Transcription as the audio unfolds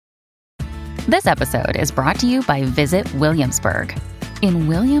This episode is brought to you by Visit Williamsburg. In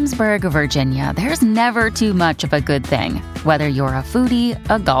Williamsburg, Virginia, there's never too much of a good thing. Whether you're a foodie,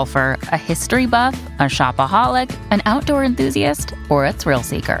 a golfer, a history buff, a shopaholic, an outdoor enthusiast, or a thrill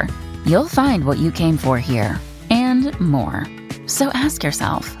seeker, you'll find what you came for here and more. So ask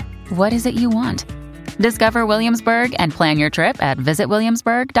yourself, what is it you want? Discover Williamsburg and plan your trip at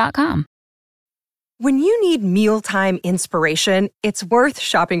visitwilliamsburg.com. When you need mealtime inspiration, it's worth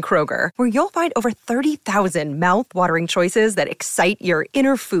shopping Kroger, where you'll find over 30,000 mouth-watering choices that excite your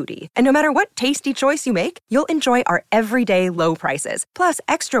inner foodie. And no matter what tasty choice you make, you'll enjoy our everyday low prices, plus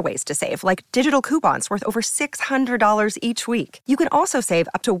extra ways to save, like digital coupons worth over $600 each week. You can also save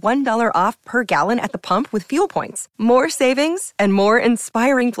up to $1 off per gallon at the pump with fuel points. More savings and more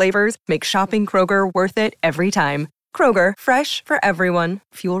inspiring flavors make shopping Kroger worth it every time. Kroger, fresh for everyone.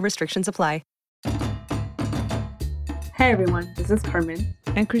 Fuel restrictions apply. Hey everyone, this is Carmen.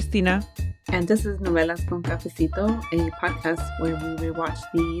 And Christina. And this is Novelas con Cafecito, a podcast where we rewatch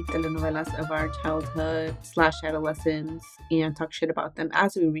the telenovelas of our childhood / adolescence and talk shit about them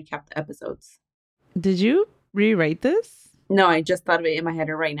as we recap the episodes. Did you rewrite this? No, I just thought of it in my head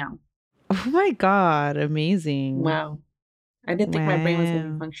right now. Oh my God, amazing. Wow. I didn't think my brain was going to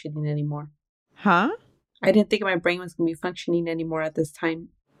be functioning anymore. Huh? I didn't think my brain was going to be functioning anymore at this time.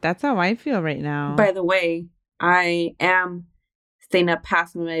 That's how I feel right now. By the way, I am staying up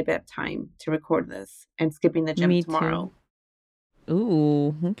past my bedtime to record this and skipping the gym Me tomorrow. Too.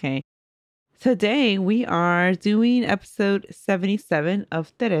 Ooh, okay. Today we are doing episode 77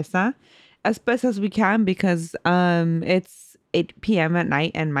 of Teresa as best as we can because it's 8 p.m. at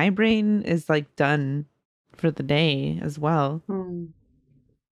night and my brain is like done for the day as well.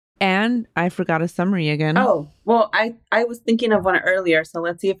 And I forgot a summary again. Oh, well, I was thinking of one earlier, so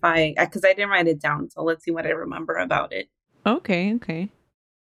let's see if because I didn't write it down, so let's see what I remember about it. Okay.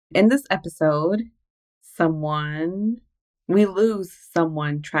 In this episode, we lose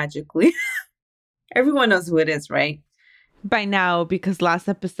someone tragically. Everyone knows who it is, right? By now, because last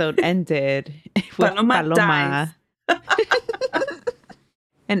episode ended with Paloma.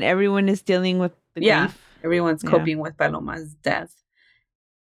 And everyone is dealing with the grief. Everyone's coping with Paloma's death.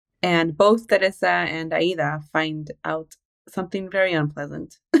 And both Teresa and Aida find out something very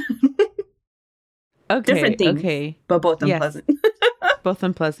unpleasant. Okay. Different things, okay. But both unpleasant. Yes. Both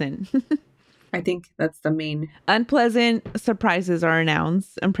unpleasant. I think that's the main. Unpleasant surprises are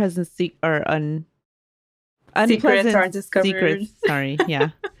announced. Unpleasant unpleasant secrets are discovered. Secrets. Sorry, yeah.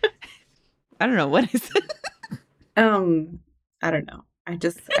 I don't know what I said. I don't know. I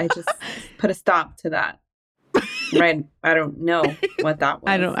just put a stop to that. Right. I don't know what that was.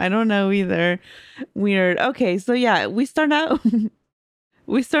 I don't know either. Weird. Okay, so yeah, we start out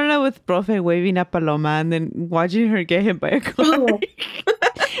with Profe waving at Paloma and then watching her get hit by a car. Oh.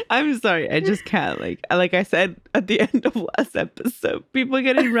 I'm sorry, I just can't. Like I said at the end of last episode, people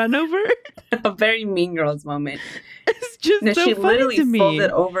getting run over. A very Mean Girls moment. It's just so she funny literally to me.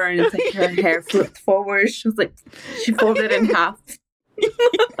 Folded over and it's like her hair flipped forward. She was like, she folded in half.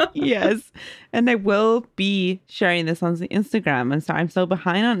 Yes, and I will be sharing this on Instagram, and so I'm so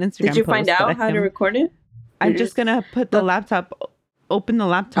behind on Instagram. Did you find out how to record it? I'm just gonna put the laptop, open the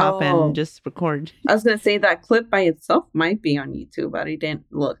laptop, and just record. I was gonna say that clip by itself might be on YouTube, but I didn't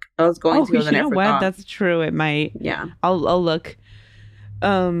look. I was going to, and I forgot. What? That's true. It might. Yeah, I'll look.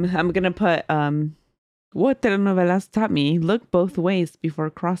 I'm gonna put what telenovelas taught me: look both ways before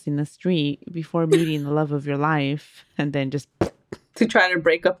crossing the street, before meeting the love of your life, and then just. To try to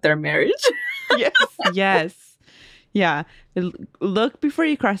break up their marriage. Yes. Yeah. Look before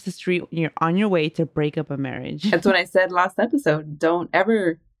you cross the street when you're on your way to break up a marriage. That's what I said last episode. Don't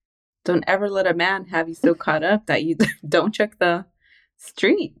ever let a man have you so caught up that you don't check the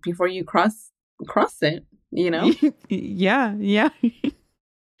street before you cross it, you know? Yeah.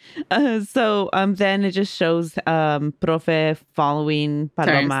 So then it just shows Profe following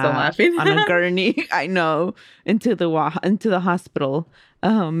Paloma on a gurney. I know, into the hospital.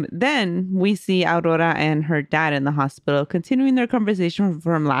 Then we see Aurora and her dad in the hospital, continuing their conversation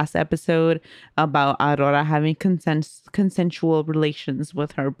from last episode about Aurora having consensual relations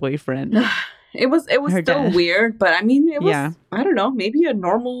with her boyfriend. It was still weird, but I mean, it was I don't know, maybe a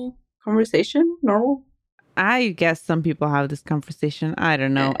normal conversation. I guess some people have this conversation. I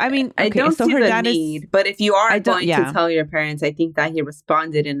don't know. I mean, okay, I don't so see her the dad need. But if you are going to tell your parents, I think that he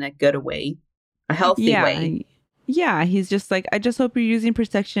responded in a good way, a healthy way. Yeah, he's just like, I just hope you're using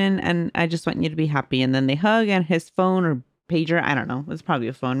protection, and I just want you to be happy. And then they hug, and his phone or pager, I don't know. It's probably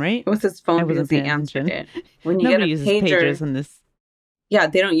a phone, right? It was his phone because he answered it. When you get a uses pager, pagers in this. Yeah,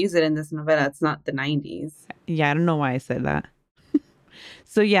 they don't use it in this novella. It's not the 90s. Yeah, I don't know why I said that.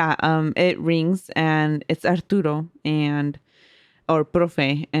 So yeah, it rings and it's Arturo or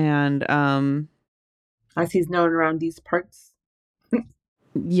Profe and as he's known around these parts.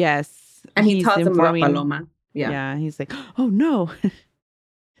 Yes. And he tells him about Paloma. Yeah, he's like, oh no.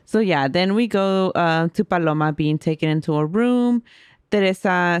 So yeah, then we go to Paloma being taken into a room.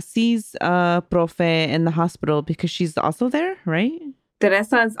 Teresa sees Profe in the hospital because she's also there, right?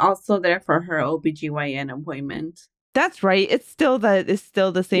 Teresa is also there for her OBGYN appointment. That's right. It's still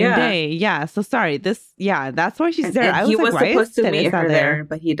the same day. Yeah. So sorry. That's why she's there. And he was supposed to meet her there,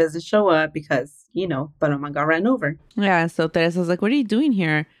 but he doesn't show up because, Paloma got ran over. Yeah. So Teresa's like, what are you doing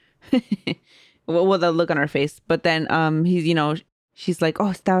here? Well, the look on her face. But then she's like, oh,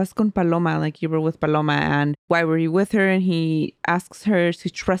 estabas con Paloma. Like you were with Paloma. And why were you with her? And he asks her to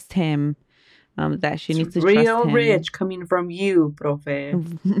trust him. That she needs to trust him. Real rich coming from you,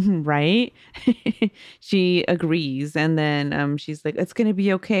 Profe. Right? She agrees. And then she's like, it's going to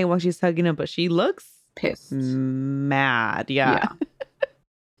be okay while she's hugging him. But she looks pissed. Mad. Yeah.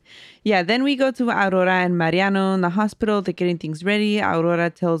 Yeah. Then we go to Aurora and Mariano in the hospital. They're getting things ready. Aurora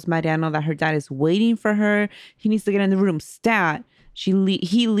tells Mariano that her dad is waiting for her. He needs to get in the room stat. He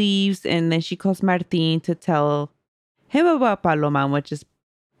leaves. And then she calls Martin to tell him about Paloma, which is,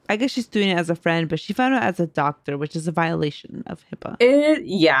 I guess she's doing it as a friend, but she found out as a doctor, which is a violation of HIPAA.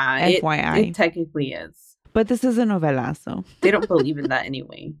 FYI. It technically is. But this is a novela, so. They don't believe in that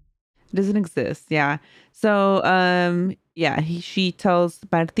anyway. It doesn't exist, yeah. So, she tells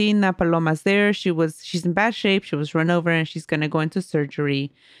Martin that Paloma's there. She's in bad shape. She was run over and she's going to go into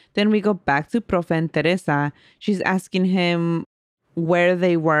surgery. Then we go back to Profe and Teresa. She's asking him where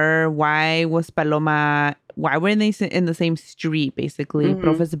they were, why were they in the same street, basically? Mm-hmm.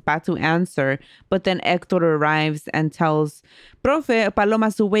 Profe's about to answer, but then Hector arrives and tells Profe,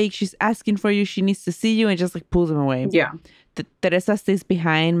 Paloma's awake, she's asking for you, she needs to see you, and just like pulls him away. Yeah. Teresa stays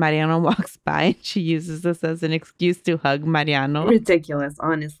behind. Mariano walks by and she uses this as an excuse to hug Mariano. Ridiculous,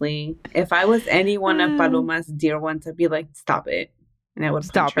 honestly. If I was any one of Paloma's dear ones, I'd be like, stop it. And I would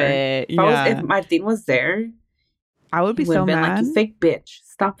stop it. If Martin was there, I would be so mad. Like, you fake bitch.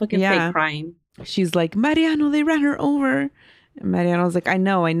 Stop fucking fake crying. She's like, Mariano, they ran her over. And Mariano's like, I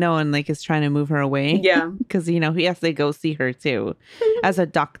know. And like is trying to move her away. Yeah. Because, he has to go see her too as a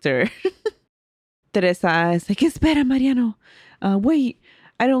doctor. Teresa is like, espera, Mariano. Wait,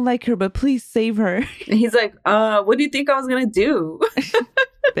 I don't like her, but please save her. And he's like, what do you think I was going to do?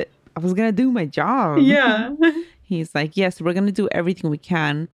 But I was going to do my job. Yeah. He's like, yes, we're going to do everything we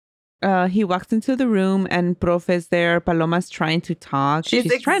can. He walks into the room and Profe's there. Paloma's trying to talk. She's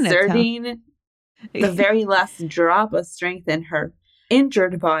exerting the very last drop of strength in her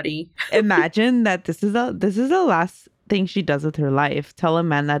injured body. Imagine that this is the last thing she does with her life. Tell a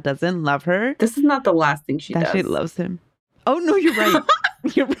man that doesn't love her. This is not the last thing she does. That she loves him. Oh, no, you're right.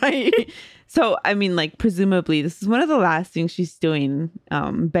 You're right. So, I mean, like, presumably, this is one of the last things she's doing,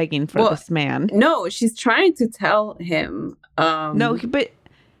 begging for this man. No, she's trying to tell him. No, but...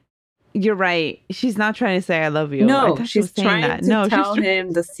 You're right. She's not trying to say I love you. No, she's trying to tell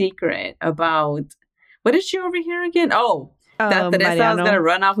him the secret about... What is she over here again? Oh, that Teresa was going to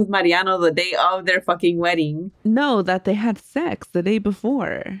run off with Mariano the day of their fucking wedding. No, that they had sex the day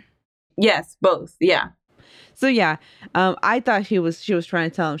before. Yes, both. Yeah. So yeah, I thought she was trying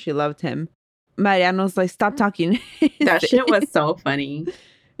to tell him she loved him. Mariano's like, stop talking. That shit was so funny.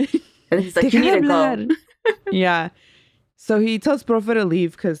 And he's like, you need to go. Yeah. So he tells Profe to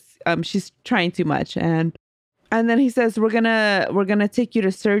leave because she's trying too much, and then he says we're gonna take you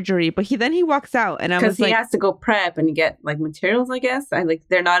to surgery. But he walks out, and because he has to go prep and get like materials. I guess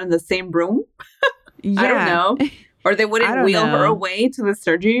they're not in the same room. Yeah. I don't know, or they wouldn't wheel her away to the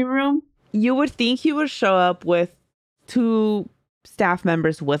surgery room. You would think he would show up with 2 staff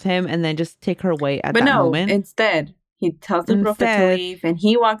members with him, and then just take her away at that moment. But no, instead he tells the Profe to leave, and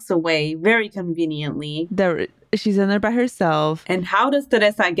he walks away very conveniently. She's in there by herself. And how does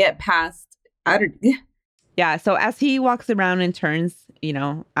Teresa get past? Yeah, so as he walks around and turns,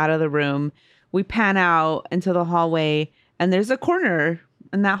 out of the room, we pan out into the hallway, and there's a corner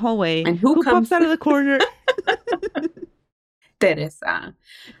in that hallway. And who pops out of the corner? Teresa.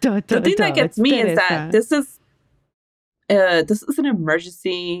 The thing that gets me is that this is an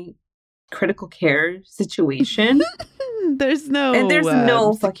emergency critical care situation. There's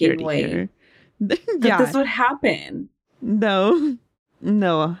no fucking way. Here. That this would happen. No,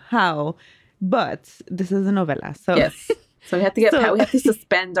 how? But this is a novela, so yes. So we have to we have to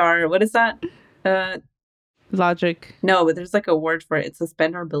suspend our, what is that? Logic. No, but there's like a word for it.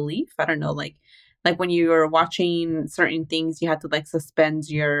 Suspend our belief. I don't know, like when you are watching certain things, you have to like suspend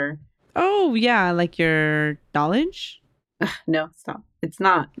your. Oh yeah, like your knowledge. No, stop. It's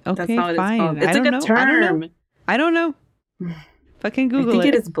not. Okay, that's not what fine. It's called. It's like a term. I don't know. Fucking Google it. I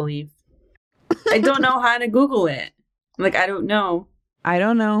think it is belief. I don't know how to Google it. Like, I don't know. I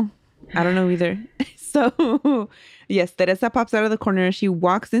don't know either. So, yes, Teresa pops out of the corner. She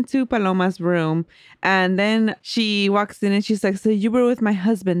walks into Paloma's room, and then she walks in and she's like, so you were with my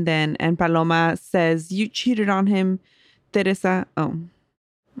husband then? And Paloma says, you cheated on him, Teresa. Oh,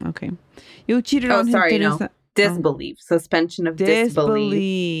 okay. You cheated on him, Teresa. No. Disbelief. Suspension of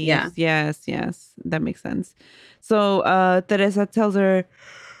disbelief. Yeah. Yes. That makes sense. So, Teresa tells her,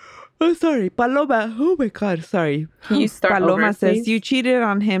 oh, sorry, Paloma. Oh my God, sorry. Can you start Paloma over, says, please? you cheated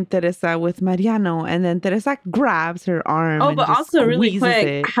on him, Teresa, with Mariano. And then Teresa grabs her arm. Oh, but also really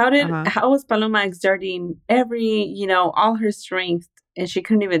quick, it. how was Paloma exerting all her strength, and she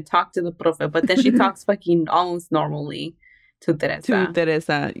couldn't even talk to the profe, but then she talks fucking almost normally to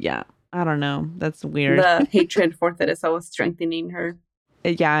Teresa. Yeah. I don't know. That's weird. The hatred for Teresa was strengthening her.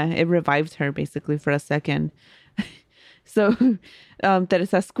 Yeah, it revived her basically for a second. So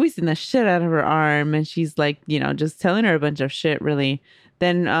Teresa's squeezing the shit out of her arm, and she's like, just telling her a bunch of shit, really.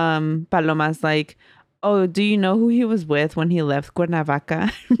 Then Paloma's like, oh, do you know who he was with when he left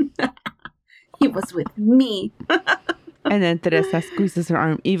Cuernavaca? He was with me. And then Teresa squeezes her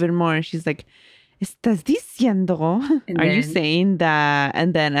arm even more. She's like, ¿estás diciendo? Are you saying that?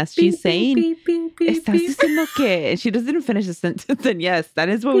 And then as she's saying, ¿estás diciendo qué? And she doesn't even finish the sentence. And yes, that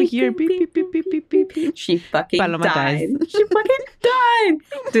is what we hear. Beep, beep, beep, beep, beep, beep. She fucking Paloma died. dies. She fucking died.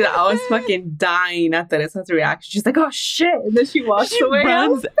 Dude, I was fucking dying at Teresa's reaction. She's like, oh shit. And then she walks away. She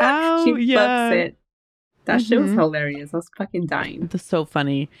runs out. She fucks it. That shit was Mhm. hilarious. I was fucking dying. That's so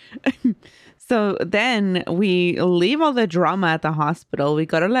funny. So then we leave all the drama at the hospital. We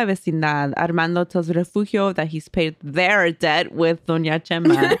go to La Vecindad. Armando tells Refugio that he's paid their debt with Doña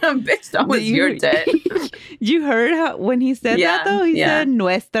Chema. Bitch, that was your debt. You heard when he said that, though? He said,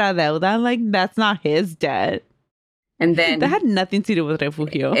 nuestra deuda. Like, that's not his debt. And then that had nothing to do with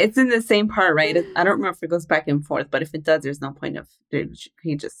Refugio. It's in the same part, right? I don't remember if it goes back and forth, but if it does, there's no point of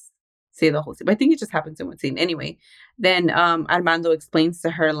he just say the whole scene. But I think it just happens in one scene. Anyway, then Armando explains to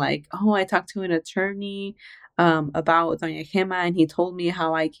her, like, oh, I talked to an attorney about Doña Gema, and he told me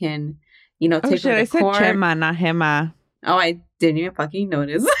how I can, take her to I court. said Chema, not Gema. Oh, I didn't even fucking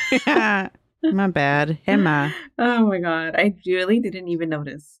notice. My bad. Gema. Oh my God. I really didn't even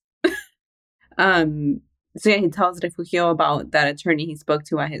notice. So yeah, he tells Refugio about that attorney he spoke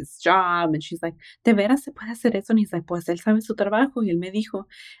to at his job, and she's like, ¿de veras se puede hacer eso? And he's like, pues él sabe su trabajo, y él me dijo.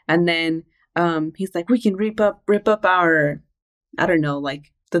 And then he's like, we can rip up our, I don't know,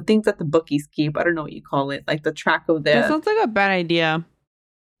 like the things that the bookies keep. I don't know what you call it, like the track of the. That sounds like a bad idea.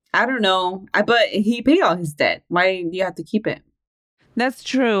 I don't know, but he paid all his debt. Why do you have to keep it? That's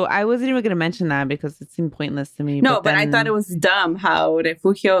true. I wasn't even going to mention that because it seemed pointless to me. No, but I thought it was dumb how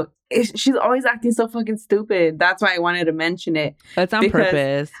Refugio, she's always acting so fucking stupid. That's why I wanted to mention it. It's on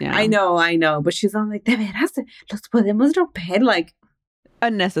purpose. Yeah. I know. But she's all like, de veras, los podemos romper. Like,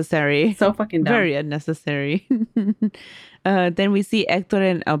 unnecessary. So fucking dumb. Very unnecessary. Then we see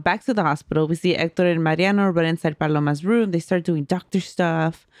Hector back to the hospital. We see Hector and Mariano run inside Paloma's room. They start doing doctor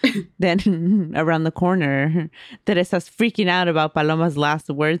stuff. Then around the corner, Teresa's freaking out about Paloma's last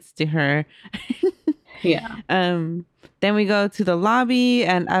words to her. Yeah. Then we go to the lobby,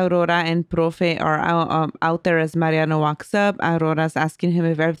 and Aurora and Profe are out there as Mariano walks up. Aurora's asking him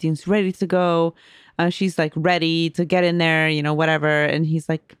if everything's ready to go. She's like ready to get in there, whatever. And he's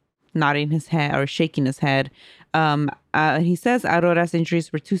like nodding his head or shaking his head. He says Aurora's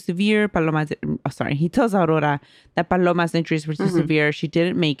injuries were too severe. He tells Aurora that Paloma's injuries were too severe. She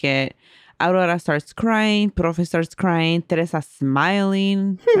didn't make it. Aurora starts crying. Profe starts crying. Teresa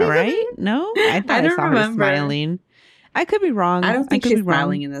smiling. All right? No? I thought I saw her smiling. I could be wrong. I don't think she's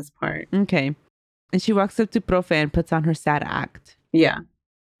smiling in this part. Okay. And she walks up to Profe and puts on her sad act. Yeah.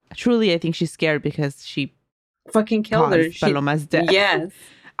 Truly, I think she's scared because she fucking killed her. Paloma's death. Yes.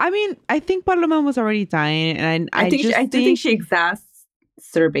 I mean, I think Paloma was already dying, and I think she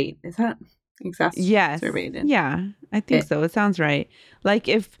exacerbated. Is that exacerbated? Yes. Yeah, I think so. It sounds right. Like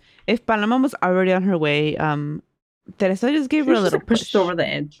if Paloma was already on her way, Teresa just gave her a little push over the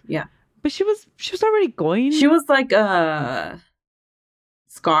edge. Yeah, but she was already going. She was like a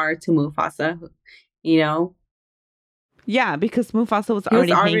Scar to Mufasa, Yeah, because Mufasa was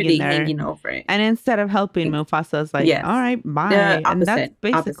already hanging over it. And instead of helping, Mufasa's like, all right, bye. And that's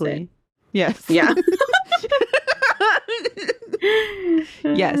basically... Yes. Yeah.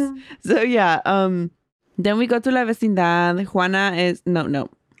 Yes. So, yeah. Then we go to La Vecindad. Juana is... No.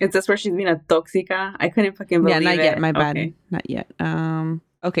 Is this where she's being a tóxica? I couldn't fucking believe it. Yeah, not yet. My bad. Okay. Not yet.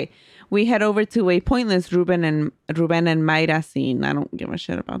 Okay, we head over to a pointless Ruben and Mayra scene. I don't give a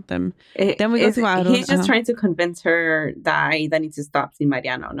shit about them. Then we go to Aurora. He's just trying to convince her that Aida needs to stop seeing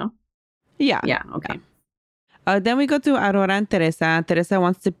Mariano, no? Yeah. Yeah, okay. Then we go to Aurora and Teresa. Teresa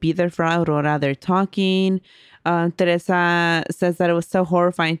wants to be there for Aurora. They're talking. Teresa says that it was so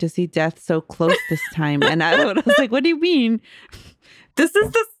horrifying to see death so close this time. And Aurora's like, what do you mean? This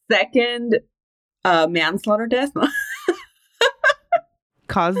is the second manslaughter death.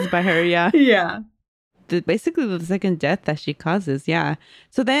 Caused by her, yeah. Yeah. Basically the second death that she causes, yeah.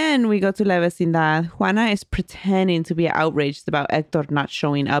 So then we go to La Vecindad. Juana is pretending to be outraged about Hector not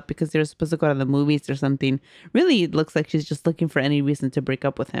showing up because they're supposed to go to the movies or something. Really, it looks like she's just looking for any reason to break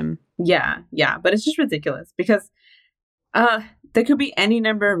up with him. Yeah. But it's just ridiculous because there could be any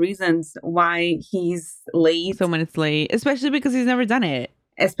number of reasons why he's late. So when it's late, especially because he's never done it.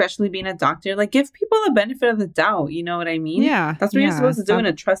 Especially being a doctor. Like, give people the benefit of the doubt. You know what I mean? Yeah. That's what you're supposed to do in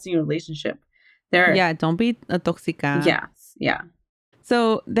a trusting relationship. Yeah, don't be a toxica. Yes, yeah.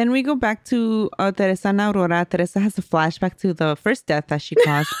 So then we go back to Teresa and Aurora. Teresa has a flashback to the first death that she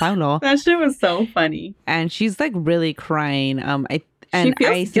caused, Paulo. That shit was so funny. And she's like really crying. She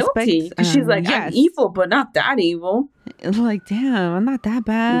feels guilty because she's like, yes. I'm evil, but not that evil. Like, damn, I'm not that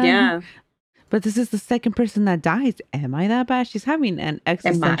bad. Yeah. But this is the second person that dies. Am I that bad? She's having an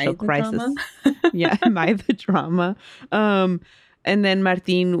existential crisis. Yeah, am I the drama? And then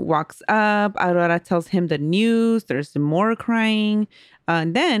Martin walks up. Aurora tells him the news. There's more crying.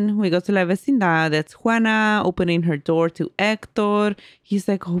 And then we go to La Vecindad. That's Juana opening her door to Hector. He's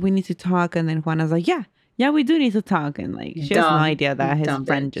like, oh, we need to talk. And then Juana's like, yeah, we do need to talk. And like, she has no idea that his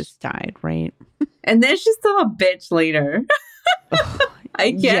friend just died, right? And then she's still a bitch later.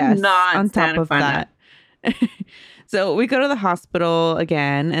 I cannot on top of that. So we go to the hospital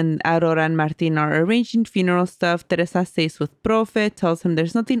again, and Aurora and Martin are arranging funeral stuff. Teresa stays with Profe, tells him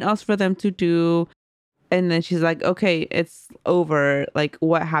there's nothing else for them to do. And then she's like, okay, it's over. Like,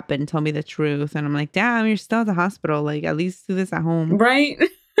 what happened? Tell me the truth. And I'm like, damn, you're still at the hospital. Like, at least do this at home. Right.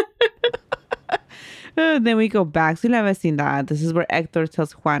 Then we go back to La Vecindad. This is where Hector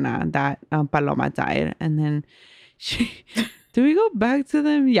tells Juana that Paloma died. And then do we go back to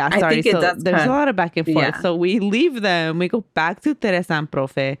them? Yeah, sorry. I think it does there's a lot of back and forth. Yeah. So we leave them. We go back to Teresa and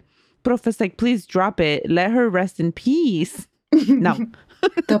Profe. Profe's like, please drop it. Let her rest in peace. No.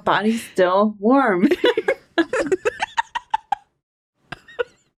 The body's still warm.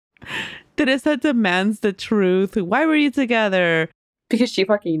 Teresa demands the truth. Why were you together? Because she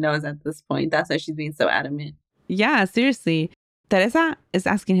fucking knows at this point. That's why she's being so adamant. Yeah, seriously. Teresa is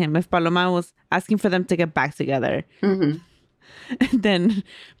asking him if Paloma was asking for them to get back together. Mm-hmm. And then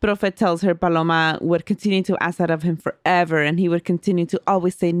Profe tells her Paloma would continue to ask that of him forever, and he would continue to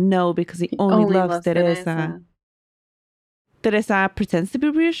always say no because he only loves Teresa. Teresa pretends to be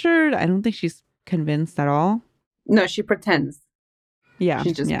reassured. I don't think she's convinced at all. No, she pretends. Yeah,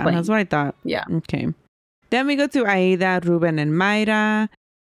 she's just playing. That's what I thought. Yeah. Okay. Then we go to Aida, Ruben, and Mayra.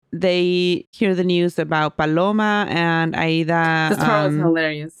 They hear the news about Paloma, and Aida... This part was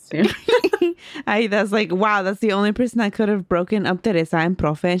hilarious, too. Aida's like, wow, that's the only person that could have broken up Teresa and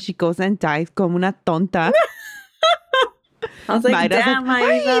Profe, and she goes and dies como una tonta. I was like, Mayra's damn, like,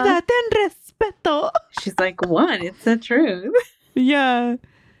 Aida, ten respeto. She's like, what? It's the truth. Yeah.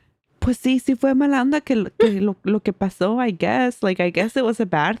 Pues sí fue mala onda que lo que pasó, I guess. Like, I guess it was a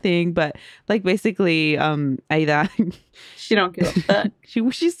bad thing, but, like, basically, Aida... she don't give a fuck.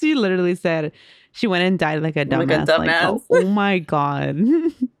 She literally said she went and died like a dumbass. Like, oh my God.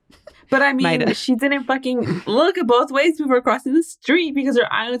 But, I mean, she didn't fucking look at both ways before crossing the street because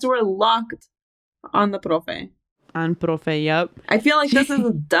her eyes were locked on the Profe. On Profe, yep. I feel like this is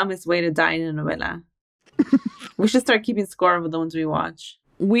the dumbest way to die in a novela. We should start keeping score of the ones we watch.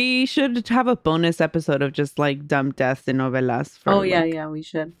 We should have a bonus episode of just like dumb deaths in novelas. For, yeah, we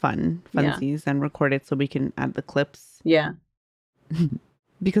should. Funsies and record it so we can add the clips. Yeah.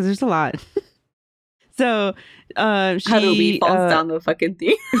 Because there's a lot. So, how Ruby falls down the fucking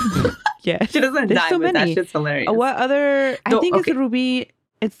thing. Yeah. She doesn't die, so but that shit's hilarious. What other... I think it's Ruby...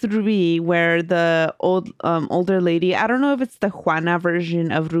 It's Ruby where the older lady, I don't know if it's the Juana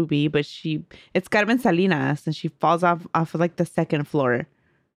version of Ruby, but it's Carmen Salinas, and she falls off of like the second floor.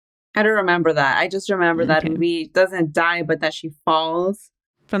 I don't remember that. I just remember that Ruby doesn't die, but that she falls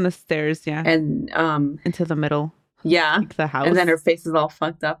from the stairs, yeah, and into the middle, yeah, like the house, and then her face is all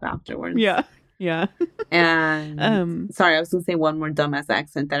fucked up afterwards. Yeah. And sorry, I was gonna say one more dumbass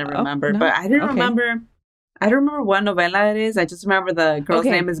accent that I remember, but I didn't remember. I don't remember what novela it is. I just remember the girl's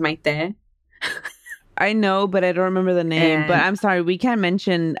name is Maite. I know, but I don't remember the name. But I'm sorry, we can't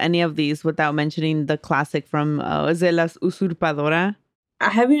mention any of these without mentioning the classic from Zelas Usurpadora. I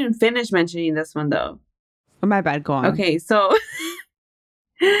haven't even finished mentioning this one, though. Oh, my bad. Go on. Okay, so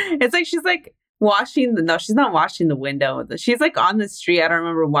it's like she's like washing the... No, she's not washing the window. She's like on the street. I don't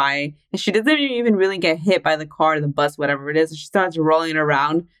remember why. And she doesn't even really get hit by the car, the bus, whatever it is. And she starts rolling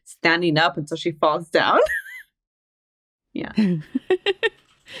around, standing up until she falls down. Yeah.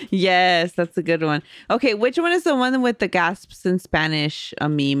 Yes, that's a good one. Okay, which one is the one with the gasps in Spanish, a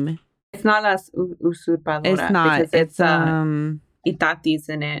meme? It's not Las Usurpadoras. It's not. It's Itati's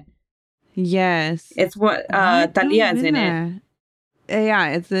in it. Yes. It's what Talia is in it. Yeah,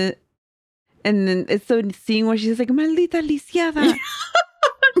 it's a... And then it's the scene where she's like, maldita lisiada.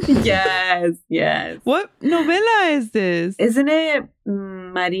 Yes. What novela is this? Isn't it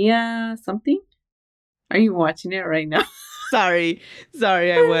Maria something? Are you watching it right now? Sorry,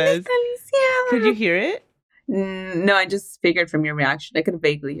 I was. Could you hear it? No, I just figured from your reaction. I could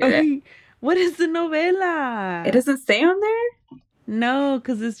vaguely hear it. What is the novela? It doesn't say on there? No,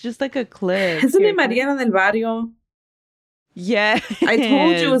 because it's just like a clip. Isn't it Mariana del Barrio? Yeah. I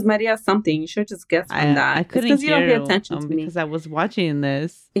told you it was Maria something. You should just guess from that. I couldn't hear because you don't pay attention to me. Because I was watching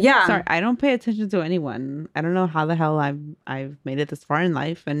this. Yeah. Sorry, I don't pay attention to anyone. I don't know how the hell I've made it this far in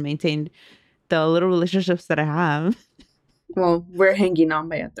life and maintained the little relationships that I have. Well, we're hanging on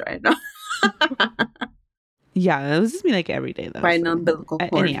by a thread. Yeah, it was just me like every day though. By an umbilical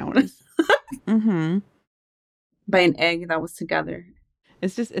cord. Any hours. Mm-hmm. By an egg that was together.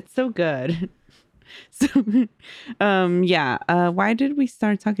 It's so good. So, why did we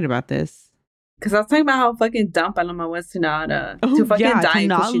start talking about this? Because I was talking about how fucking dumb Paloma was to die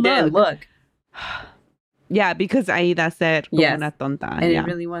because she didn't look. Yeah, because Aida said como una tonta. And it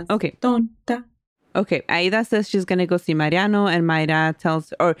really was. Okay. Tonta. Okay, Aida says she's going to go see Mariano, and Mayra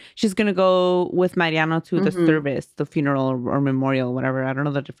she's going to go with Mariano to the service, the funeral or memorial, whatever. I don't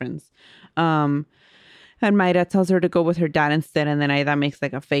know the difference. And Mayra tells her to go with her dad instead, and then Aida makes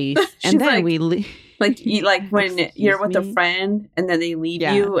like a face. And then like, like when you're with a friend, and then they leave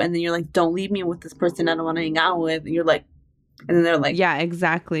you, and then you're like, don't leave me with this person I don't want to hang out with. And you're like, and then they're like, yeah,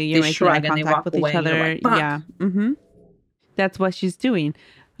 exactly. You're making eye contact with each other. Like, yeah. Mm-hmm. That's what she's doing.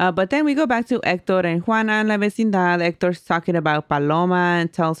 But then we go back to Hector and Juana en la vecindad. Hector's talking about Paloma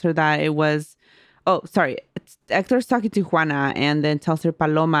and tells her that it was... Oh, sorry. Hector's talking to Juana and then tells her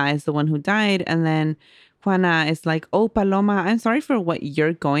Paloma is the one who died. And then Juana is like, oh, Paloma, I'm sorry for what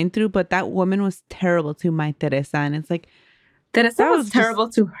you're going through, but that woman was terrible to my Teresa. And it's like... Teresa was terrible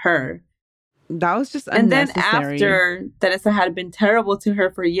to her. That was just unnecessary. And then after Teresa had been terrible to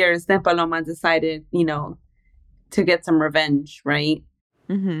her for years, then Paloma decided, to get some revenge, right?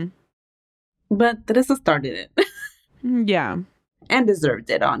 Mm-hmm. But Teresa started it. Yeah. And deserved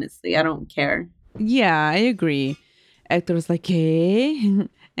it, honestly. I don't care. Yeah, I agree. Hector was like, ¿qué?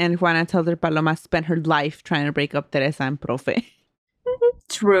 And Juana tells her Paloma spent her life trying to break up Teresa and Profe.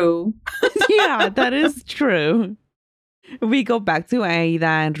 True. Yeah, that is true. We go back to Aida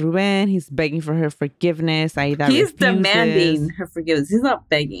and Ruben. He's begging for her forgiveness. Aida refuses. Demanding her forgiveness. He's not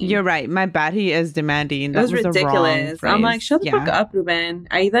begging. You're right. My bad. He is demanding. That was ridiculous. I'm like, shut the fuck up, Ruben.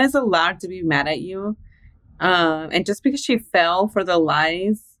 Aida is allowed to be mad at you. And just because she fell for the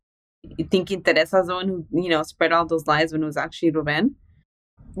lies, thinking Teresa's the one who, spread all those lies when it was actually Ruben,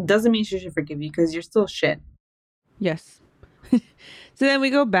 doesn't mean she should forgive you because you're still shit. Yes. So then we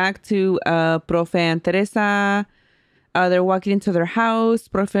go back to Profe and Teresa. They're walking into their house.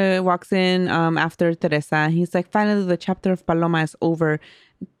 Profe walks in after Teresa. He's like, finally, the chapter of Paloma is over.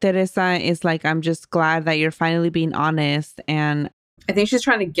 Teresa is like, I'm just glad that you're finally being honest. And I think she's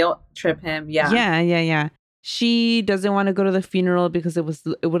trying to guilt trip him. Yeah. Yeah. She doesn't want to go to the funeral because it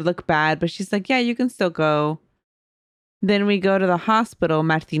would look bad. But she's like, yeah, you can still go. Then we go to the hospital.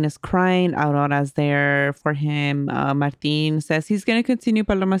 Martin is crying. Aurora's there for him. Martin says he's going to continue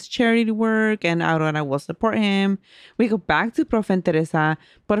Paloma's charity work and Aurora will support him. We go back to Profe and Teresa.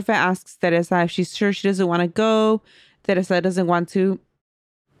 Profe asks Teresa if she's sure she doesn't want to go. Teresa doesn't want to,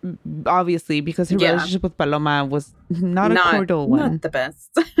 obviously, because her relationship with Paloma was not a cordial one. Not the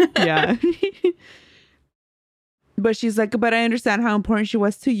best. Yeah. But she's like, but I understand how important she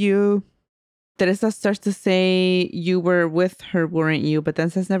was to you. Teresa starts to say you were with her, weren't you? But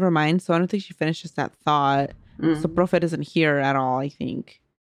then says never mind. So I don't think she finishes that thought. So Profe isn't here at all, I think.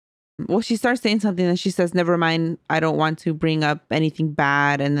 Well, she starts saying something and she says, never mind. I don't want to bring up anything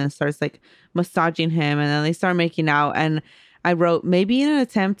bad. And then starts like massaging him. And then they start making out. And I wrote, maybe in an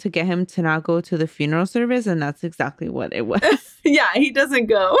attempt to get him to not go to the funeral service. And that's exactly what it was. Yeah, he doesn't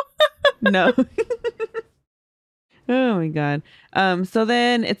go. No. Oh my God. So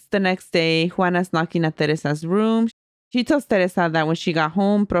then it's the next day. Juana's knocking at Teresa's room. She tells Teresa that when she got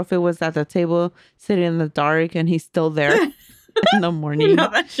home, Profe was at the table sitting in the dark and he's still there. in the morning. Now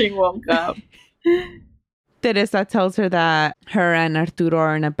that she woke up. Teresa tells her that her and Arturo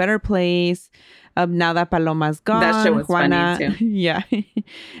are in a better place. Now that Paloma's gone, that shit was Juana, funny too. Yeah,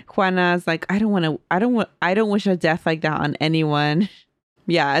 Juana's like, I don't wish a death like that on anyone.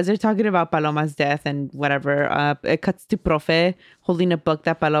 Yeah, as they're talking about Paloma's death and whatever, it cuts to Profe holding a book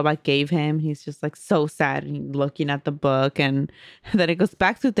that Paloma gave him. He's just like so sad and looking at the book, and then it goes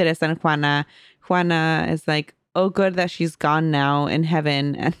back to Teresa and Juana. Juana is like, oh, good that she's gone now in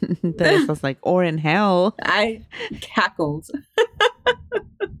heaven. And Teresa's like, or in hell. I cackled.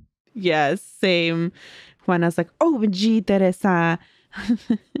 Yes, same. Juana's like, oh, gee, Teresa.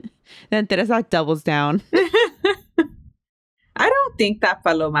 Then Teresa doubles down. I don't think that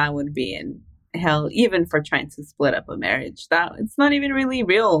Paloma would be in hell, even for trying to split up a marriage. That it's not even really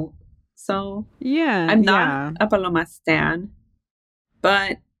real. So yeah, I'm not a Paloma stan,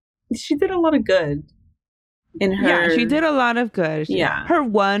 but she did a lot of good. In her, yeah, she did a lot of good. Yeah, her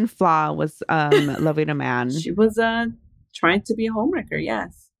one flaw was loving a man. She was trying to be a homewrecker.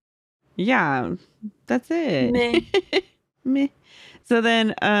 Yes. Yeah, that's it. Meh. Meh. So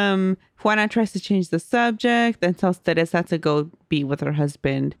then Juana tries to change the subject and tells Teresa to go be with her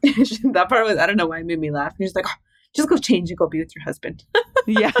husband. That part was, I don't know why it made me laugh. She's like, oh, just go change and go be with your husband.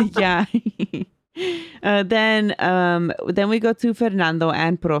 Yeah. Then we go to Fernando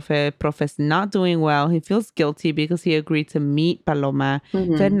and Profe. Profe's not doing well. He feels guilty because he agreed to meet Paloma.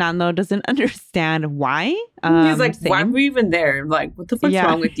 Mm-hmm. Fernando doesn't understand why. He's like, why were you even there? Like, what the fuck's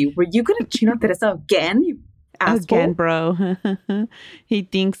wrong with you? Were you going to cheat on Teresa again? You asshole. Again, bro. He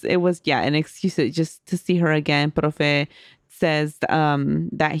thinks it was, an excuse just to see her again. Profe says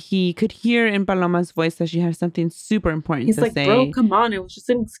that he could hear in Paloma's voice that she has something super important to say. He's like, bro, come on. It was just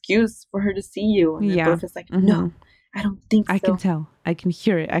an excuse for her to see you. And Profe's like, no, I don't think so. I can tell. I can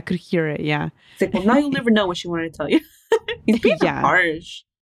hear it. I could hear it. Yeah. It's like, well, now you'll never know what she wanted to tell you. He's being harsh.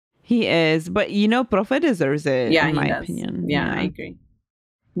 He is. But, Profe deserves it, in my opinion. Yeah, I agree.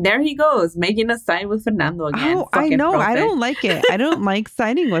 There he goes, making a side with Fernando again. Oh, I know. Profe. I don't like it. I don't like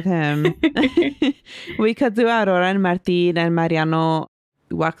siding with him. We cut to Aurora and Martin, and Mariano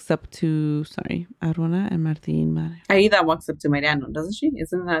walks up to... Sorry, Aurora and Martin. Aida walks up to Mariano, doesn't she?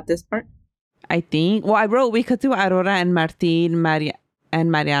 Isn't that this part? I think. Well, I wrote, we cut to Aurora and Martin,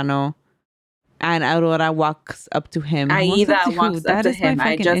 and Mariano. And Aurora walks up to him. Aida walks up to him.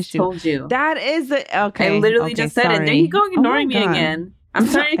 I just told you. That is the... Okay. I literally just said it. There you go, ignoring me again. I'm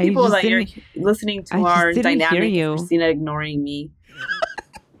sorry, people, that you're listening to our dynamic. Christina ignoring me.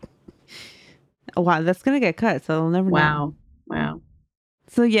 Wow, that's going to get cut, so they'll never know. Wow.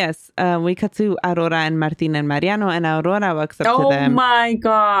 So, yes, we cut to Aurora and Martin and Mariano, and Aurora walks up to them. Oh, my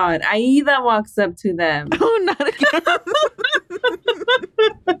God. Aida walks up to them. Oh, not again.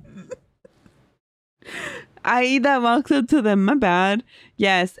 Aida walks up to them. My bad.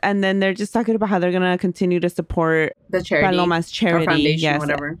 Yes, and then they're just talking about how they're gonna continue to support the charity, Paloma's charity, or foundation,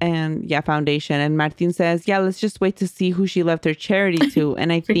 whatever. And foundation. And Martin says, let's just wait to see who she left her charity to.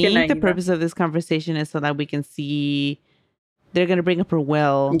 And I think the purpose of this conversation is so that we can see they're gonna bring up her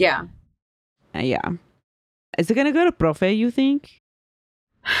will. Yeah. Is it gonna go to Profe? You think?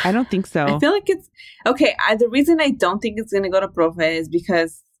 I don't think so. I feel like it's okay. The reason I don't think it's gonna go to Profe is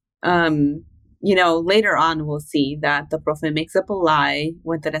because later on we'll see that the Profe makes up a lie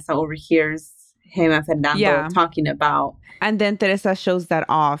when Teresa overhears him and Fernando talking about. And then Teresa shows that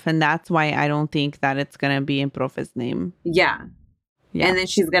off, and that's why I don't think that it's going to be in Profe's name. Yeah. And then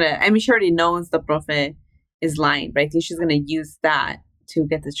she's going to, she already knows the Profe is lying, but I think she's going to use that to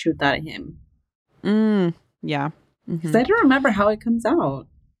get the truth out of him. Yeah. Because I don't remember how it comes out.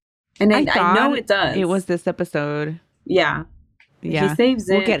 And I know it does. It was this episode. Yeah. He saves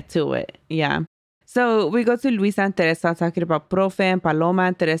it. We'll get to it. Yeah. So we go to Luisa and Teresa talking about Profe and Paloma.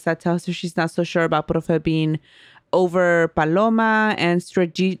 And Teresa tells her she's not so sure about Profe being over Paloma, and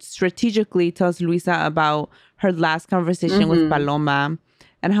strategically tells Luisa about her last conversation with Paloma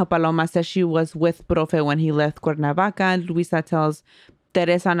and how Paloma says she was with Profe when he left Cuernavaca. Luisa tells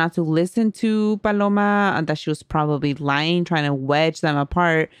Teresa not to listen to Paloma and that she was probably lying, trying to wedge them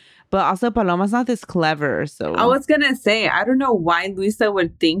apart. But also Paloma's not this clever, so... I was going to say, I don't know why Luisa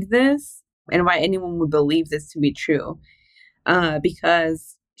would think this and why anyone would believe this to be true.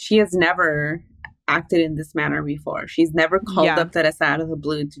 Because she has never acted in this manner before. She's never called up Teresa out of the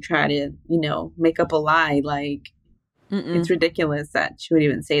blue to try to, make up a lie. Like, it's ridiculous that she would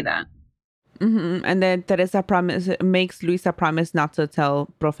even say that. And then Teresa makes Luisa promise not to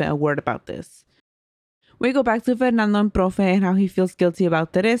tell Profe a word about this. We go back to Fernando and Profe and how he feels guilty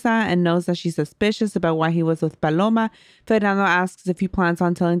about Teresa and knows that she's suspicious about why he was with Paloma. Fernando asks if he plans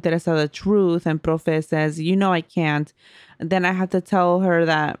on telling Teresa the truth, and Profe says, I can't. Then I have to tell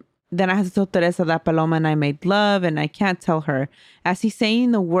Teresa that Paloma and I made love, and I can't tell her. As he's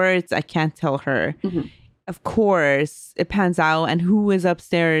saying the words, I can't tell her. Mm-hmm. Of course, it pans out, and who is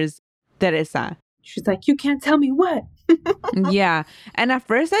upstairs? Teresa. She's like, you can't tell me what? Yeah. And at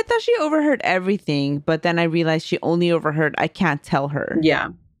first I thought she overheard everything, but then I realized she only overheard, I can't tell her. Yeah.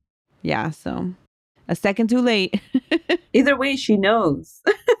 Yeah, so a second too late. Either way, she knows.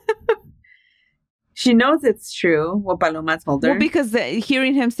 She knows it's true, what Paloma told her. Well, because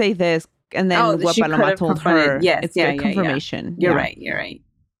hearing him say this and then what Paloma told her, yes, it's confirmation. Yeah. You're right.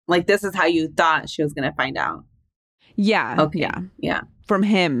 Like, this is how you thought she was going to find out. Yeah. Okay. Yeah. From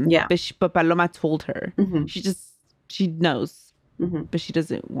him. Yeah. But Paloma told her. Mm-hmm. She knows, but she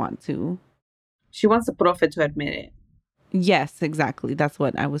doesn't want to. She wants the Profe to admit it. Yes, exactly. That's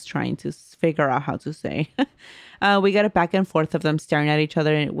what I was trying to figure out how to say. We got a back and forth of them staring at each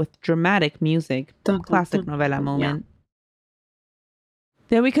other with dramatic music. Classic novela moment. Yeah.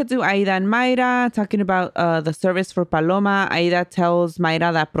 Then we could do Aida and Mayra talking about the service for Paloma. Aida tells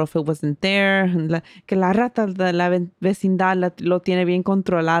Mayra that Profe wasn't there. Que la rata de la vecindad lo tiene bien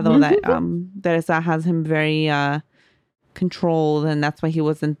controlado. That Teresa has him very controlled, and that's why he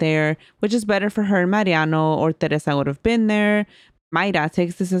wasn't there, which is better for her and Mariano, or Teresa would have been there. Mayra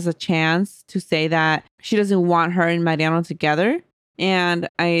takes this as a chance to say that she doesn't want her and Mariano together. And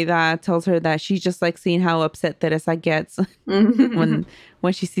Aida tells her that she just likes seeing how upset Teresa gets when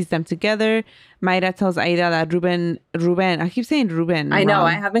she sees them together. Mayra tells Aida that Ruben, I keep saying Ruben. I know, wrong.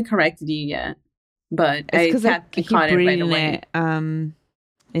 I haven't corrected you yet, but it's I keep reading it in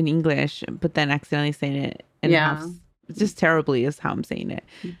English, but then accidentally saying it in house. Just terribly is how I'm saying it.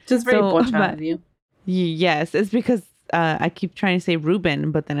 Just very bocha of you. Yes, it's because I keep trying to say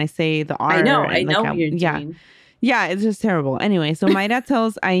Ruben, but then I say the R. I know what you're doing. Yeah, it's just terrible. Anyway, so Mayra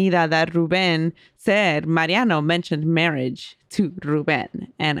tells Aida that Ruben said Mariano mentioned marriage to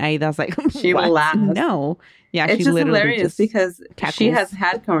Ruben. And Aida's like, she will laugh. No. Yeah, it's she just literally hilarious because she has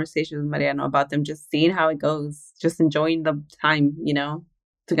had conversations with Mariano about them just seeing how it goes, just enjoying the time,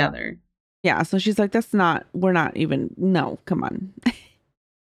 together. Yeah, so she's like, no, come on.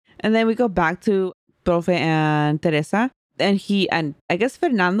 And then we go back to Profe and Teresa. And I guess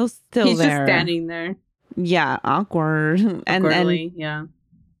Fernando's still He's there. He's just standing there. Yeah, awkward. Awkwardly, yeah.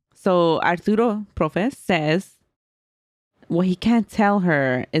 So Arturo, Profe, says what he can't tell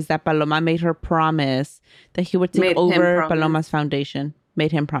her is that Paloma made her promise that he would take over Paloma's foundation.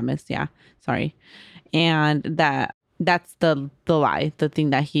 Made him promise, yeah. Sorry. And that's the lie, the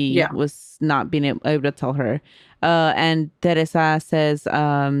thing that he was not being able to tell her. And Teresa says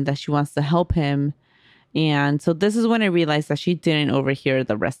that she wants to help him. And so this is when I realized that she didn't overhear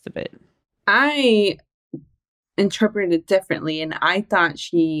the rest of it. I interpreted it differently, and I thought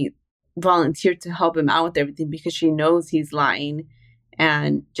she volunteered to help him out with everything because she knows he's lying,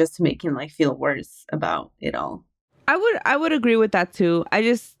 and just to make him feel worse about it all. I would agree with that too.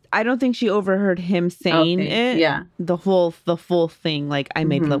 I don't think she overheard him saying it. Yeah, the full thing. I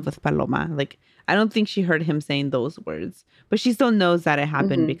made love with Paloma. I don't think she heard him saying those words, but she still knows that it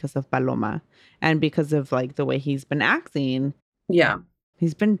happened because of Paloma and because of the way he's been acting. Yeah.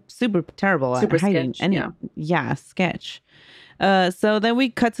 He's been super terrible at hiding. Sketch, sketch. So then we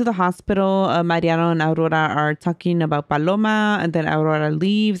cut to the hospital. Mariano and Aurora are talking about Paloma, and then Aurora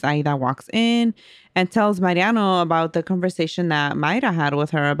leaves. Aida walks in and tells Mariano about the conversation that Mayra had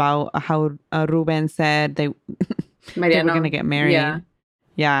with her about how Ruben said they were going to get married.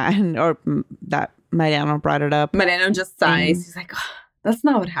 Yeah, or that Mariano brought it up. Mariano just sighs. He's like, oh, that's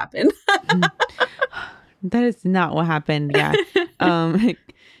not what happened. That is not what happened. Yeah.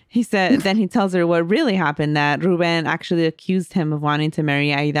 He said, then he tells her what really happened, that Ruben actually accused him of wanting to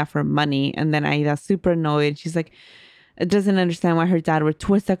marry Aida for money. And then Aida's super annoyed. She's like, doesn't understand why her dad would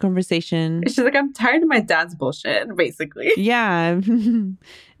twist that conversation. She's like, I'm tired of my dad's bullshit, basically. Yeah.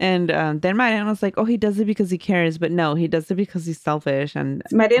 And then Mariano's like, oh, he does it because he cares. But no, he does it because he's selfish and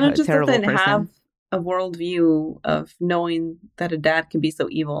Mariano just doesn't have a worldview of knowing that a dad can be so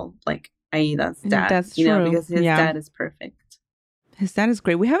evil like Aida's dad. That's true. Because his dad is perfect. His dad is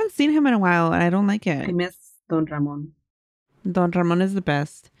great. We haven't seen him in a while, and I don't like it. I miss Don Ramon. Don Ramon is the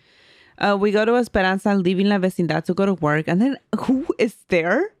best. We go to Esperanza, leaving La Vecindad to go to work. And then who is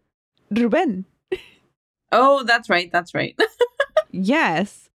there? Ruben. Oh, that's right.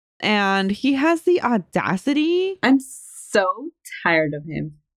 Yes. And he has the audacity. I'm so tired of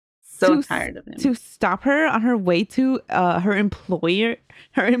him. Tired of him. To stop her on her way to her employer.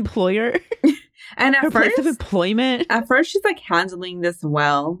 And at her first, place of employment. At first, she's like handling this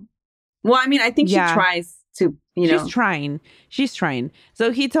well. Well, I mean, I think she tries to, She's trying.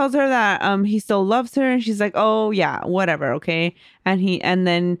 So he tells her that he still loves her, and she's like, oh yeah, whatever, okay. And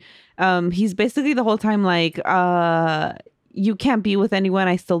then he's basically the whole time like, you can't be with anyone,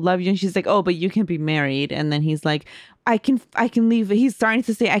 I still love you. And she's like, oh, but you can be married. And then he's like, I can leave. He's starting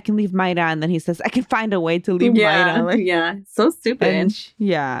to say I can leave Mayra, and then he says I can find a way to leave Mayra. Like, so stupid. And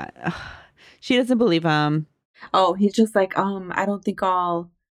she doesn't believe him. Oh, he's just like, I don't think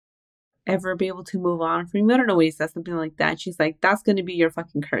I'll ever be able to move on from you. I don't know what he says, something like that. She's like, that's going to be your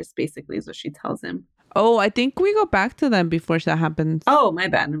fucking curse, basically, is what she tells him. Oh, I think we go back to them before that happens. Oh, my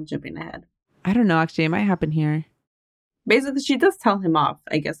bad. I'm jumping ahead. I don't know, actually. It might happen here. Basically, she does tell him off,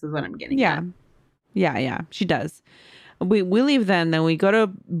 I guess is what I'm getting at. Yeah, she does. We leave then we go to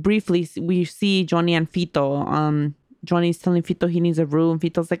briefly, we see Johnny and Fito. Johnny's telling Fito he needs a room.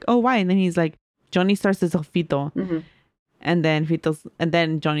 Fito's like, oh, why? And then he's like, Johnny starts to tell Fito. Mm-hmm. And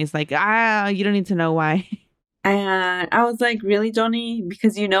then Johnny's like, you don't need to know why. And I was like, really, Johnny?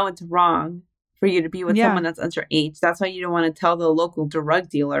 Because you know it's wrong for you to be with someone that's underage. That's why you don't want to tell the local drug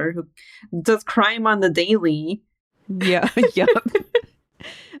dealer who does crime on the daily. Yeah.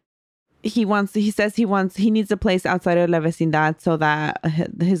 He needs a place outside of La Vecindad so that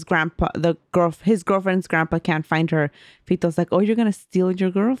his girlfriend's grandpa can't find her. Fito's like, oh, you're gonna steal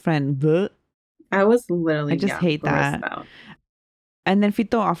your girlfriend. Blech. I was literally, I just hate that. out. And then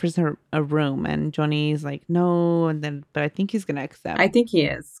Fito offers her a room, and Johnny's like, no. But I think he's gonna accept. I think he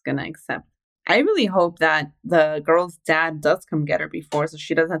is gonna accept. I really hope that the girl's dad does come get her before, so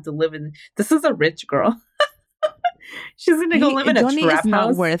she doesn't have to live in. This is a rich girl. She's gonna go live in a Johnny trap is not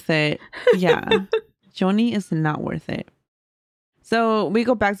house. worth it. Yeah, Johnny is not worth it. So we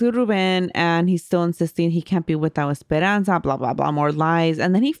go back to Ruben, and he's still insisting he can't be without Esperanza. Blah blah blah, more lies,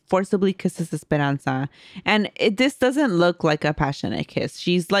 and then he forcibly kisses Esperanza, and this doesn't look like a passionate kiss.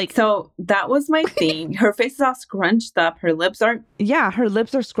 She's like, so that was my thing. Her face is all scrunched up. Her lips are her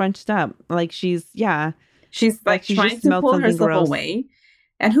lips are scrunched up. Like she's like trying to pull herself away.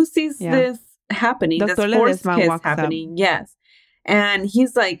 And who sees this happening? This forced kiss happening. Yes. And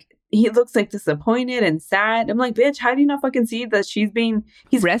he's like, he looks like disappointed and sad. I'm like, bitch, how do you not fucking see that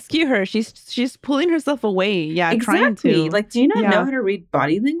he's rescue her? She's pulling herself away. Yeah, exactly. Trying to. Like, do you not know how to read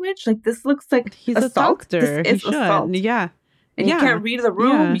body language? Like, this looks like he's a doctor. This is assault. Yeah. And you can't read the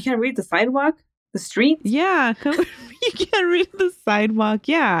room. Yeah. You can't read the sidewalk, the street. Yeah. You can't read the sidewalk.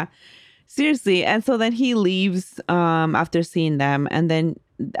 Yeah. Seriously. And so then he leaves after seeing them. And then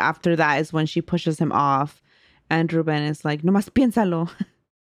after that is when she pushes him off. And Ruben is like, no más piénsalo.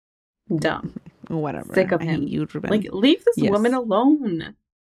 Dumb. Whatever. Sick of him. I hate you, Ruben. Like, leave this woman alone.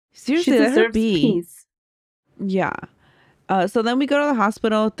 Seriously, she let deserves her be. Peace. Yeah. So then we go to the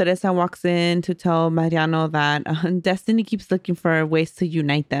hospital. Teresa walks in to tell Mariano that Destiny keeps looking for ways to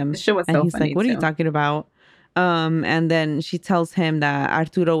unite them. This shit was and so he's funny like, what are you talking about? And then she tells him that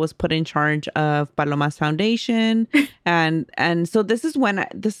Arturo was put in charge of Paloma's foundation. and so this is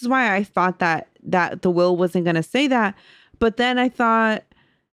why I thought that the will wasn't going to say that. But then I thought,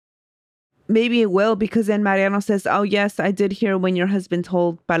 maybe it will, because then Mariano says, oh, yes, I did hear when your husband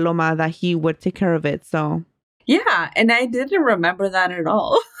told Paloma that he would take care of it. So, yeah. And I didn't remember that at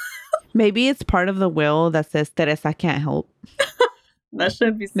all. Maybe it's part of the will that says Teresa can't help. That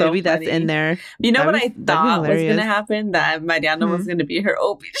should be so Maybe funny. That's in there. You know what I thought was going to happen? That Mariano was going to be her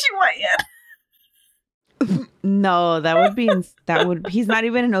OBGYN. No, he's not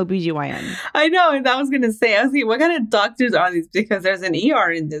even an OBGYN. I know. And I was going to say, I was like, what kind of doctors are these? Because there's an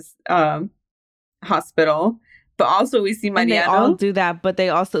ER in this hospital, but also we see Mariano. And they all do that, but they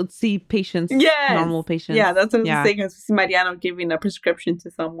also see patients, normal patients. Yeah, that's what I'm saying. Because we see Mariano giving a prescription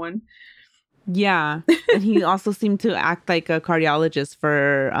to someone. Yeah, and he also seemed to act like a cardiologist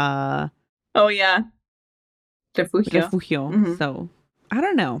for. Oh yeah, Refugio. Mm-hmm. So I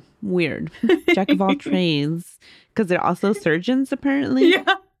don't know. Weird. Jack of all trades, because they're also surgeons apparently.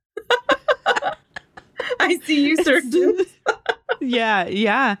 Yeah. I see you, surgeons.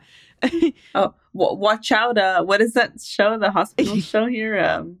 Yeah. Oh, watch out! What is that show? The hospital show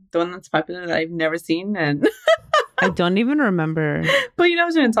here, the one that's popular that I've never seen, and I don't even remember. But you know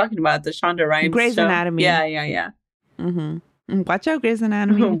what I'm talking about, the Shonda Rhimes Grey's show. Anatomy. Yeah. Mm-hmm. Watch out, Grey's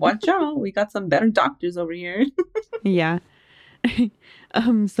Anatomy. Watch out! We got some better doctors over here. Yeah.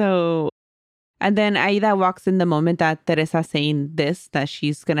 So, and then Aida walks in the moment that Teresa's saying this, that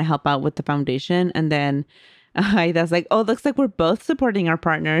she's gonna help out with the foundation, and then Aida's like, "Oh, looks like we're both supporting our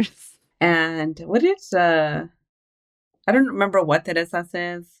partners." And what is I don't remember what Teresa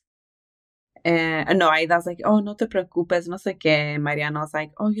says. And no, Aida's like, oh, no te preocupes, no sé qué. Mariano's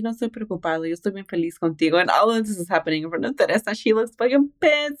like, oh, yo no estoy preocupado, yo estoy bien feliz contigo. And all of this is happening in front of Teresa. She looks fucking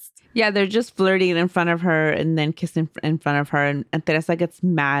pissed. Yeah, they're just flirting in front of her and then kissing in front of her. And Teresa gets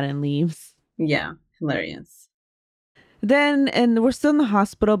mad and leaves. Yeah, hilarious. Then, and we're still in the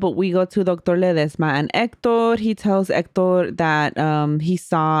hospital, but we go to Dr. Ledesma and Hector. He tells Hector that he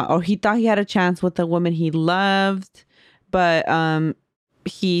saw, or he thought he had a chance with the woman he loved, but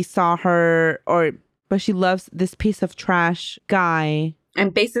he saw her, but she loves this piece of trash guy.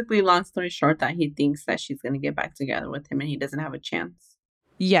 And basically, long story short, that he thinks that she's going to get back together with him and he doesn't have a chance.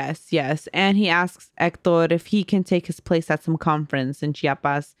 Yes. And he asks Hector if he can take his place at some conference in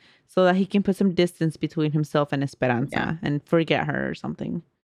Chiapas so that he can put some distance between himself and Esperanza and forget her or something.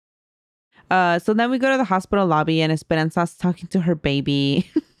 So then we go to the hospital lobby and Esperanza's talking to her baby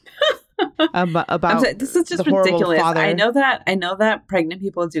about this is just ridiculous. Father. I know that pregnant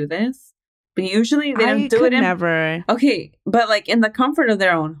people do this, but usually they don't do it never. Okay, but like in the comfort of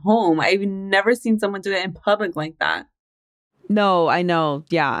their own home. I've never seen someone do it in public like that. No, I know.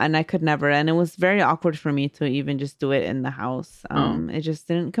 Yeah, and I could never. And it was very awkward for me to even just do it in the house. It just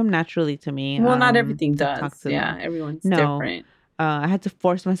didn't come naturally to me. Well, not everything does. Yeah, everyone's different. I had to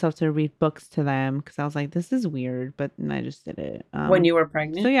force myself to read books to them because I was like, this is weird. But I just did it. When you were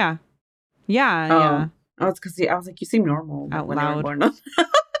pregnant? So, yeah. Yeah. Oh, it's because I was like, you seem normal. Out loud.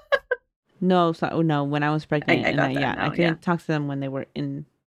 No, when I was pregnant. I couldn't talk to them when they were in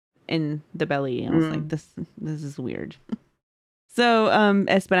the belly. I was like, this is weird. So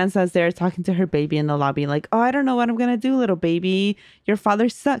Esperanza is there talking to her baby in the lobby like, oh, I don't know what I'm going to do, little baby. Your father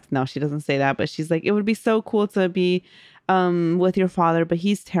sucks. No, she doesn't say that. But she's like, it would be so cool to be with your father, but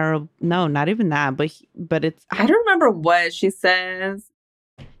he's terrible. No, not even that. But it's... I don't remember what she says.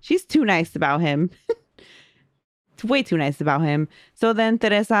 She's too nice about him. It's way too nice about him. So then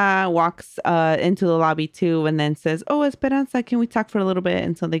Teresa walks into the lobby too and then says, oh, Esperanza, can we talk for a little bit?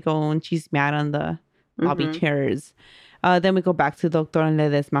 And so they go and she's mad on the lobby chairs. Then we go back to Dr.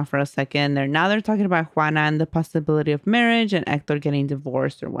 Ledesma for a second. They're talking about Juana and the possibility of marriage and Hector getting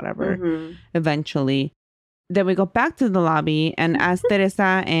divorced or whatever eventually. Then we go back to the lobby and as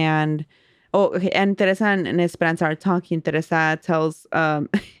Teresa and Teresa and Esperanza are talking, Teresa tells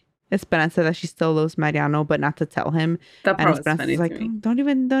Esperanza that she still loves Mariano, but not to tell him. That and Esperanza's like, don't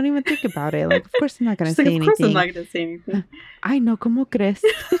even think about it. Like, of course I'm not gonna say anything. Of course I'm not gonna say anything. Ay, no, ¿cómo crees?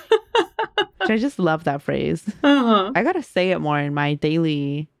 I just love that phrase. I gotta say it more in my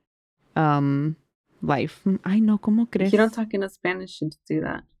daily life. Ay, no, ¿cómo crees? You don't talk in Spanish to do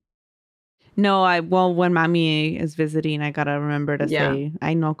that. No, when Mami is visiting, I gotta remember to say,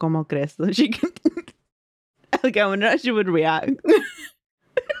 ay, no, ¿cómo crees? So she can... like, I wonder how she would react.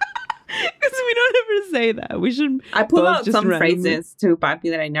 Because we don't ever say that. We should. I pull out some phrases to Papi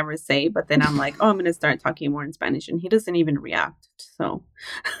that I never say, but then I'm like, oh, I'm going to start talking more in Spanish. And he doesn't even react. So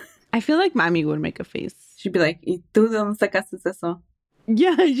I feel like Mami would make a face. She'd be like, ¿Y tú de dónde sacaste eso?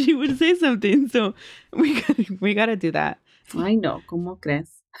 Yeah, she would say something. So we gotta do that. Ay, no, ¿cómo crees?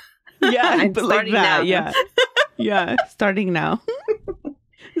 Yeah, I'm but like that. Now. Yeah, starting now.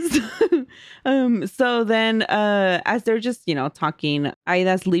 So then as they're just, talking,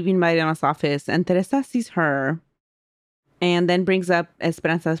 Aida's leaving Mariano's office and Teresa sees her and then brings up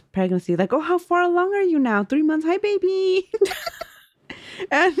Esperanza's pregnancy. Like, oh, how far along are you now? 3 months. Hi, baby.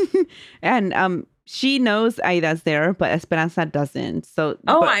 and she knows Aida's there, but Esperanza doesn't. So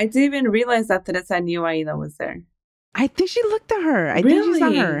I didn't even realize that Teresa knew Aida was there. I think she looked at her. I think she saw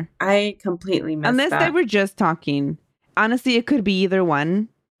her. I completely missed Unless they were just talking. Honestly, it could be either one.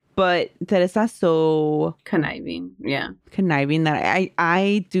 But Teresa's so conniving, that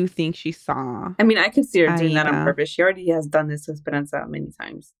I do think she saw. I mean, I could see her doing that on purpose. She already has done this to Esperanza many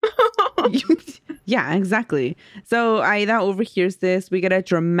times. Yeah, exactly. So Aida overhears this. We get a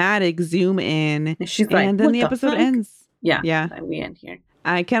dramatic zoom in. She's like, and then the episode ends. Yeah. We end here.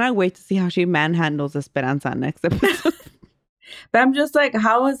 I cannot wait to see how she manhandles Esperanza next episode. But I'm just like,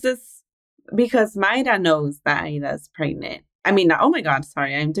 how is this? Because Mayra knows that Aida's pregnant. I mean, oh my God,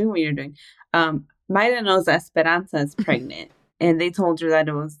 sorry, I'm doing what you're doing. Mayra knows that Esperanza is pregnant. And they told her that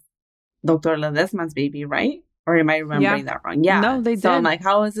it was Dr. Ledesma's baby, right? Or am I remembering that wrong? Yeah. No, they did. So I'm like,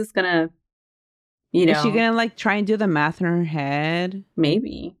 how is this gonna, Is she gonna try and do the math in her head?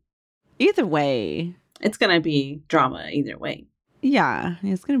 Maybe. Either way. It's gonna be drama either way. Yeah,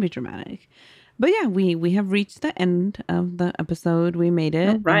 it's gonna be dramatic. But yeah, we have reached the end of the episode. We made it.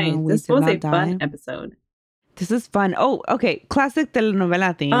 All right. This was a fun episode. This is fun. Oh, okay. Classic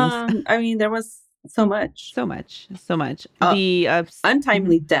telenovela things. I mean, there was so much. So much. The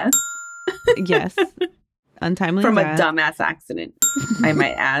untimely death. Yes. Untimely from death. A dumbass accident, I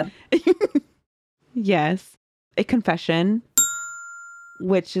might add. Yes. A confession,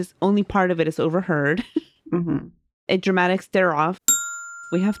 which is only part of it is overheard. Mm-hmm. A dramatic stare off.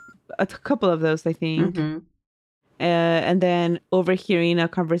 We have a couple of those, I think. Mm-hmm. And then overhearing a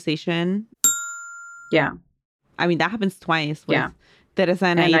conversation. Yeah. I mean, that happens twice with Teresa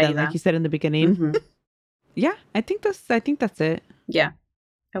and Aida, like you said in the beginning. Mm-hmm. Yeah, I think that's it. Yeah,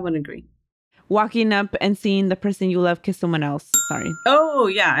 I would agree. Walking up and seeing the person you love kiss someone else. Sorry. Oh,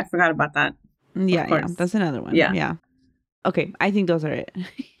 yeah, I forgot about that. Yeah, that's another one. Yeah. Okay, I think those are it.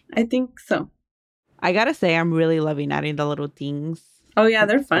 I think so. I gotta say, I'm really loving adding the little things. Oh, yeah,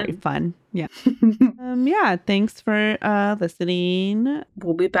 they're fun. Very fun. Yeah. Yeah, thanks for listening.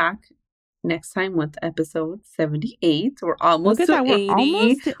 We'll be back next time with episode 78. We're almost to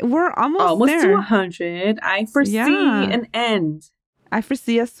 80. We're almost there. To 100. I foresee an end. I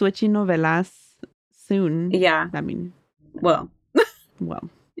foresee us switching novelas soon. Yeah. I mean,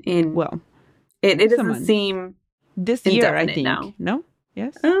 it doesn't seem this year, I think. Now. No?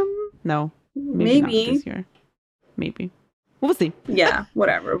 Yes? No. Maybe. Not this year. Maybe. We'll see. Yeah,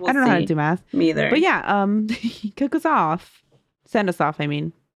 whatever. I don't know how to do math. Me either. But yeah, kick us off. Send us off, I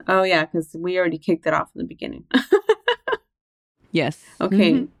mean. Oh, yeah, because we already kicked it off in the beginning. Yes.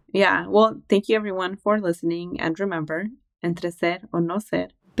 Okay. Mm-hmm. Yeah. Well, thank you, everyone, for listening. And remember, entre ser o no ser.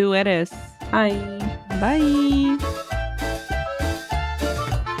 Tú eres. Bye. Bye.